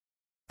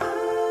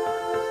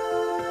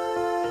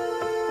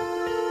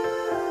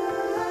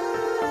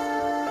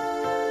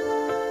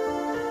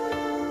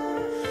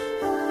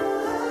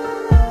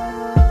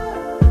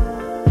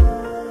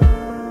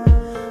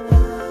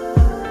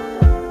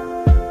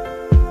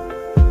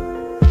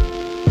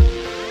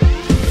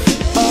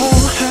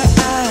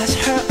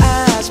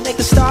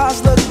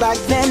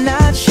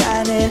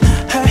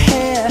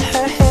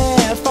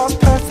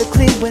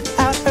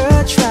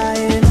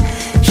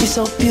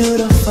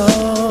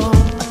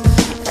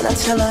I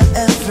tell her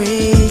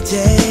every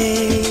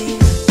day.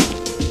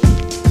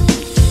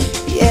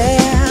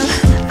 Yeah,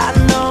 I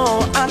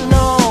know,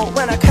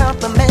 when I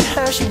compliment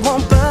her, she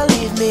won't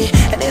believe me.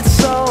 And it's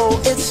so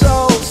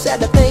sad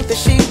to think that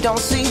she don't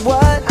see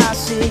what I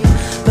see.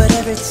 But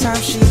every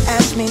time she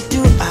asks me,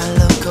 do I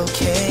look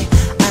okay,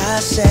 I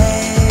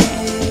say,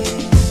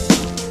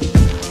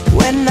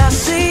 when I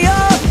see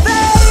your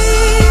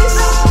face,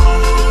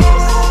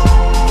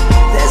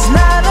 there's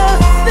not a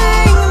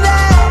thing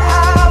that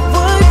I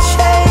would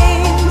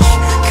change.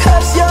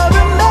 'Cause you're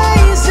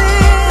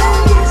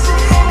amazing,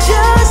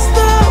 just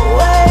the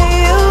way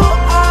you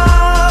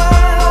are.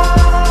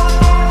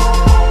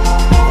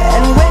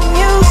 And when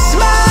you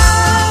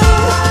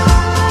smile,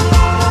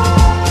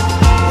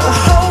 the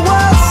whole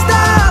world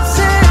stops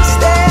and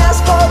stares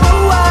for a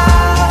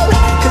while.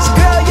 'Cause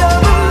girl,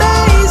 you're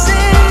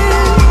amazing,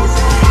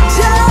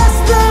 just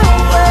the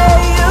way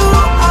you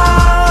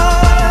are.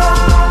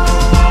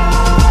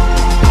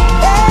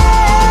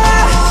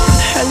 Yeah.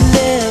 Her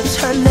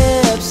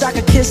lips, I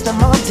could kiss them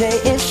all day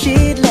if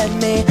she'd let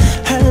me.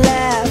 Her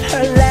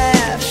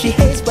laugh, she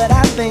hates but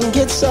I think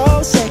it's so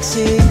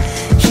sexy.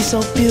 She's so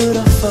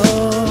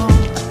beautiful,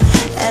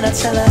 and I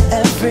tell her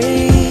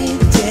every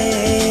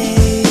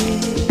day.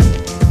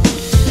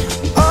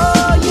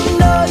 Oh, you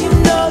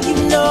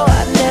know,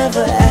 I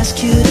never ask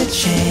you to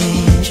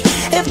change.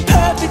 If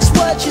perfect's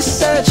what you're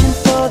searching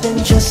for, then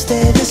just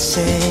stay the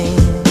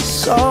same.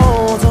 So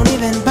don't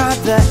even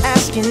bother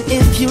asking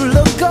if you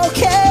look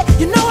okay.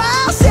 You know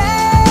I'll say,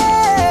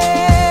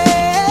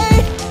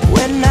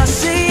 when I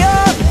see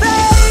your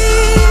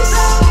face,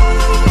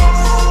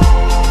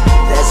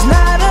 there's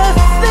not a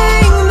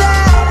thing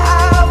that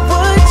I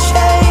would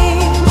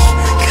change.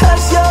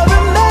 'Cause you're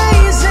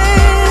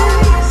amazing,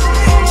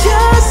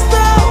 just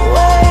the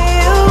way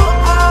you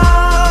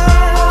are.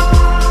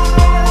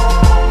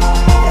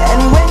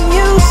 And when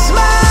you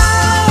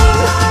smile,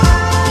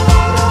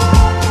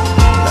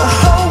 the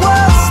whole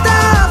world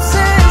stops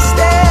and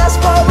stares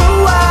for a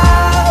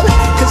while.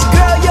 'Cause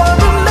girl, you're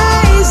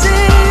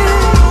amazing,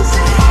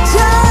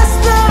 just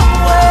the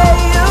way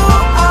you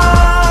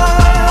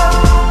are.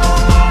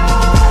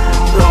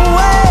 The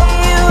way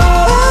you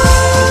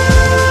are,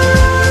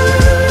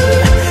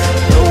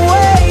 the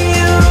way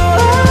you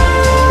are.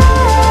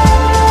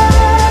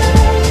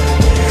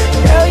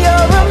 Girl,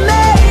 you're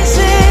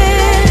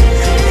amazing,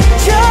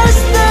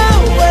 just the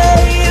way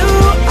you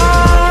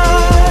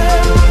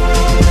are.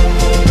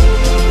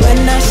 When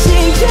I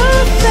see your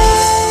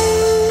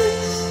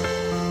face,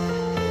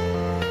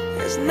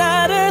 there's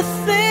not a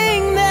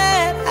thing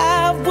that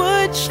I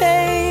would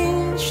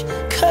change.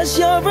 'Cause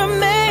you're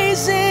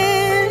amazing.